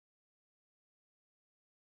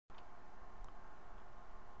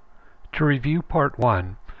To review Part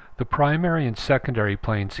 1, the primary and secondary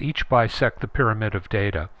planes each bisect the pyramid of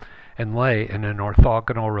data and lay in an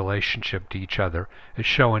orthogonal relationship to each other, as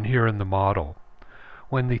shown here in the model.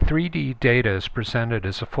 When the 3D data is presented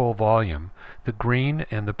as a full volume, the green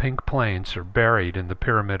and the pink planes are buried in the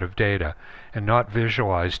pyramid of data and not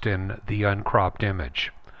visualized in the uncropped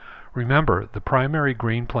image. Remember, the primary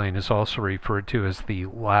green plane is also referred to as the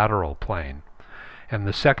lateral plane, and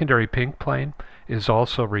the secondary pink plane is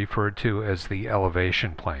also referred to as the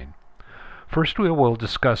elevation plane. First, we will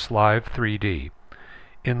discuss Live 3D.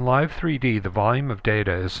 In Live 3D, the volume of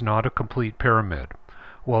data is not a complete pyramid.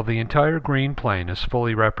 While the entire green plane is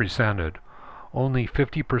fully represented, only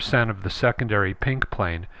 50% of the secondary pink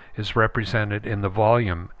plane is represented in the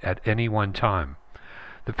volume at any one time.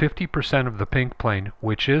 The 50% of the pink plane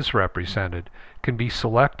which is represented can be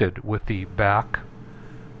selected with the back,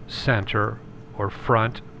 center, or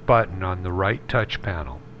front button on the right touch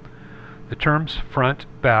panel. The terms front,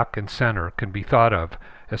 back, and center can be thought of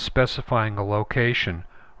as specifying a location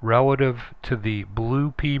relative to the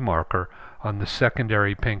blue P marker on the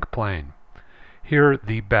secondary pink plane. Here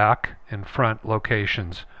the back and front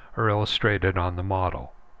locations are illustrated on the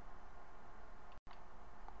model.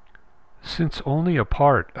 Since only a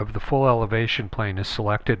part of the full elevation plane is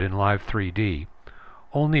selected in Live 3D,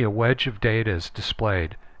 only a wedge of data is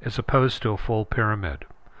displayed as opposed to a full pyramid.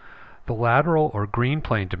 The lateral or green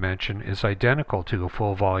plane dimension is identical to a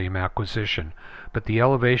full volume acquisition, but the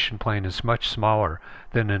elevation plane is much smaller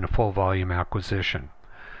than in a full volume acquisition.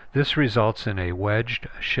 This results in a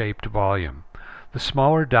wedged-shaped volume. The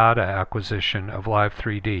smaller data acquisition of Live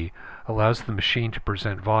 3D allows the machine to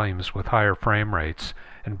present volumes with higher frame rates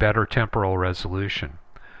and better temporal resolution.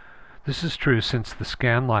 This is true since the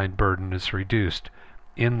scan line burden is reduced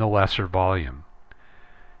in the lesser volume.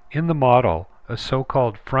 In the model, a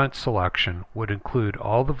so-called front selection would include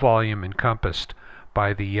all the volume encompassed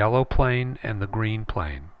by the yellow plane and the green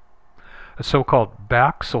plane. A so-called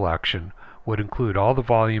back selection would include all the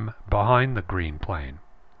volume behind the green plane.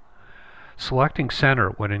 Selecting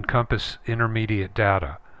center would encompass intermediate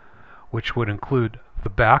data, which would include the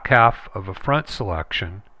back half of a front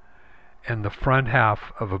selection and the front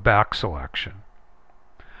half of a back selection.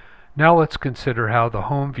 Now let's consider how the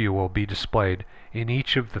home view will be displayed in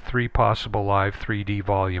each of the three possible Live 3D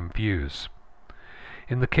volume views.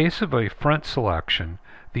 In the case of a front selection,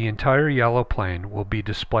 the entire yellow plane will be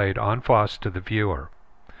displayed en face to the viewer.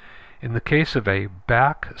 In the case of a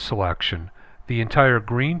back selection, the entire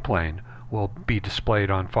green plane will be displayed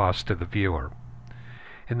en face to the viewer.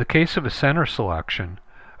 In the case of a center selection,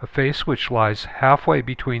 a face which lies halfway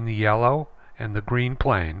between the yellow and the green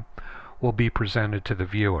plane will be presented to the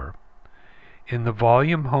viewer. In the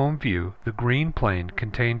volume home view, the green plane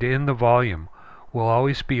contained in the volume will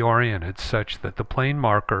always be oriented such that the plane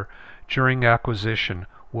marker during acquisition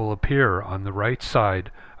will appear on the right side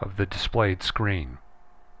of the displayed screen.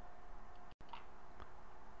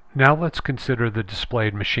 Now let's consider the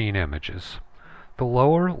displayed machine images. The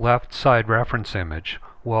lower left side reference image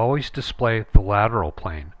will always display the lateral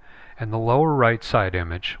plane, and the lower right side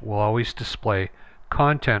image will always display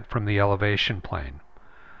content from the elevation plane.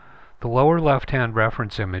 The lower left-hand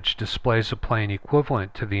reference image displays a plane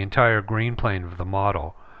equivalent to the entire green plane of the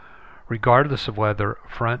model, regardless of whether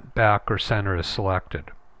front, back, or center is selected.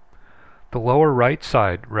 The lower right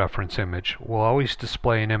side reference image will always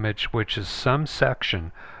display an image which is some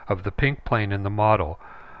section of the pink plane in the model,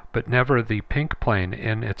 but never the pink plane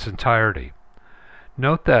in its entirety.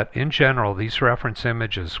 Note that, in general, these reference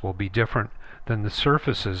images will be different than the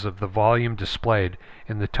surfaces of the volume displayed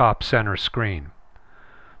in the top center screen.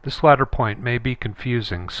 This latter point may be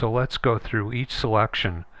confusing, so let's go through each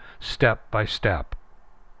selection step by step.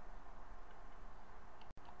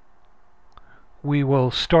 We will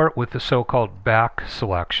start with the so-called back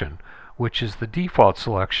selection, which is the default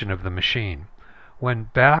selection of the machine. When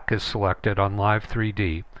back is selected on Live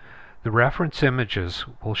 3D, the reference images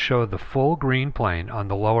will show the full green plane on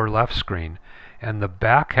the lower left screen and the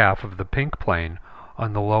back half of the pink plane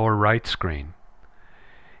on the lower right screen.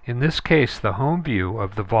 In this case, the home view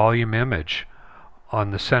of the volume image on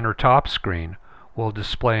the center top screen will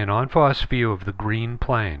display an en face view of the green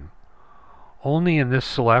plane. Only in this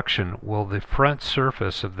selection will the front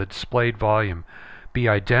surface of the displayed volume be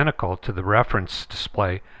identical to the reference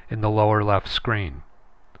display in the lower left screen.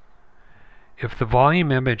 If the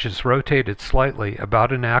volume image is rotated slightly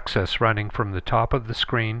about an axis running from the top of the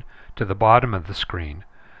screen to the bottom of the screen,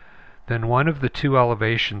 then one of the two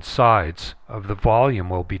elevation sides of the volume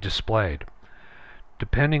will be displayed.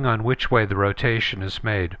 Depending on which way the rotation is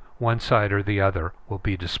made, one side or the other will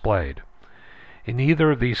be displayed. In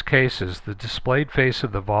either of these cases, the displayed face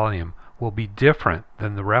of the volume will be different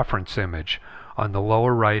than the reference image on the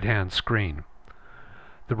lower right-hand screen.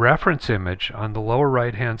 The reference image on the lower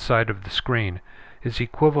right-hand side of the screen is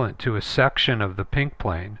equivalent to a section of the pink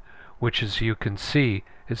plane, which, as you can see,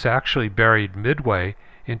 is actually buried midway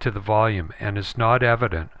into the volume and is not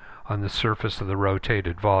evident on the surface of the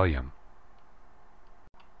rotated volume.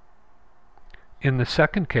 In the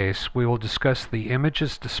second case, we will discuss the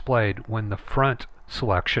images displayed when the front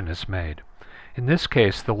selection is made. In this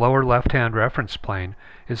case, the lower left-hand reference plane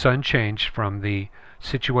is unchanged from the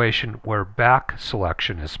situation where back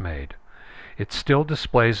selection is made. It still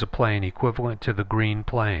displays a plane equivalent to the green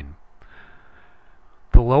plane.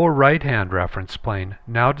 The lower right-hand reference plane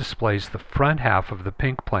now displays the front half of the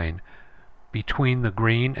pink plane between the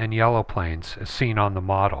green and yellow planes as seen on the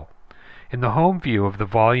model. In the home view of the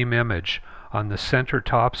volume image on the center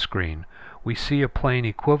top screen, we see a plane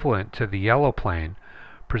equivalent to the yellow plane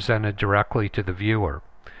presented directly to the viewer.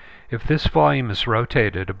 If this volume is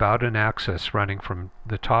rotated about an axis running from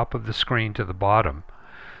the top of the screen to the bottom,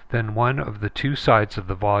 then one of the two sides of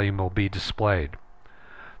the volume will be displayed.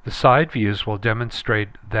 The side views will demonstrate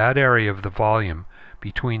that area of the volume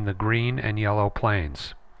between the green and yellow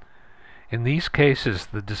planes. In these cases,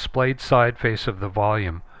 the displayed side face of the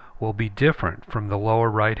volume will be different from the lower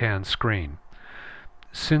right-hand screen,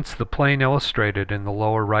 since the plane illustrated in the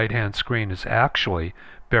lower right-hand screen is actually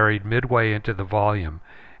buried midway into the volume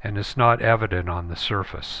and is not evident on the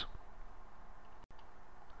surface.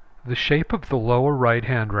 The shape of the lower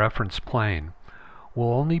right-hand reference plane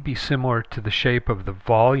will only be similar to the shape of the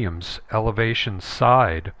volume's elevation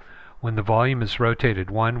side when the volume is rotated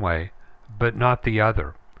one way, but not the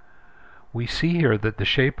other. We see here that the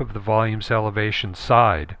shape of the volume's elevation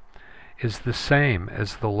side is the same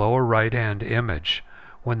as the lower right-hand image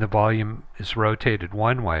when the volume is rotated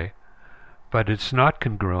one way, but it's not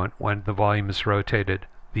congruent when the volume is rotated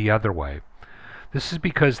the other way. This is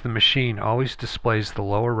because the machine always displays the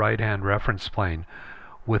lower right-hand reference plane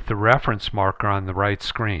with the reference marker on the right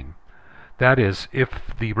screen. That is,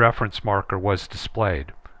 if the reference marker was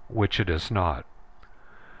displayed, which it is not.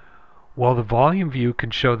 While the volume view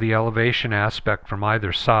can show the elevation aspect from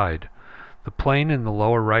either side, the plane in the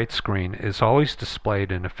lower right screen is always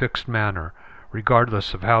displayed in a fixed manner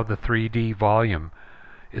regardless of how the 3D volume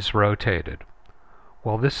is rotated.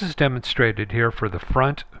 While this is demonstrated here for the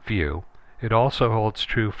front view, it also holds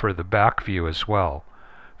true for the back view as well,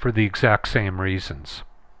 for the exact same reasons.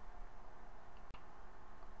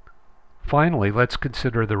 Finally, let's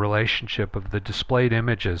consider the relationship of the displayed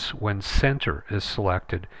images when center is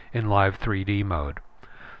selected in Live 3D mode.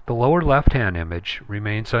 The lower left-hand image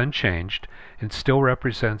remains unchanged and still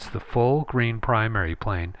represents the full green primary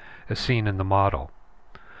plane as seen in the model.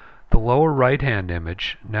 The lower right-hand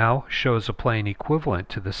image now shows a plane equivalent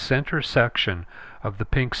to the center section of the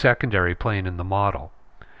pink secondary plane in the model.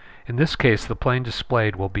 In this case, the plane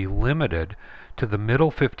displayed will be limited to the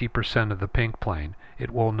middle 50% of the pink plane.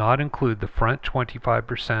 It will not include the front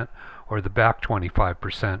 25% or the back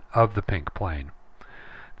 25% of the pink plane.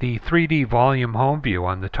 The 3D volume home view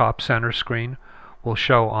on the top center screen will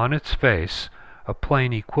show on its face a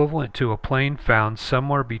plane equivalent to a plane found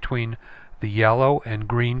somewhere between the yellow and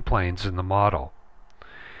green planes in the model.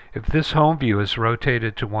 If this home view is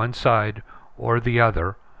rotated to one side or the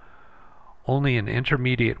other, only an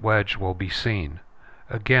intermediate wedge will be seen.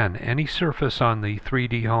 Again, any surface on the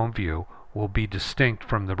 3D home view will be distinct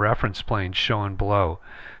from the reference planes shown below,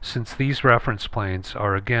 since these reference planes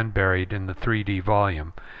are again buried in the 3D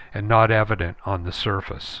volume and not evident on the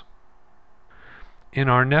surface. In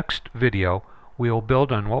our next video, we will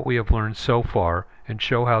build on what we have learned so far and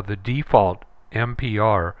show how the default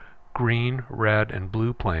MPR green, red, and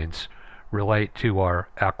blue planes relate to our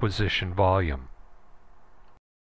acquisition volume.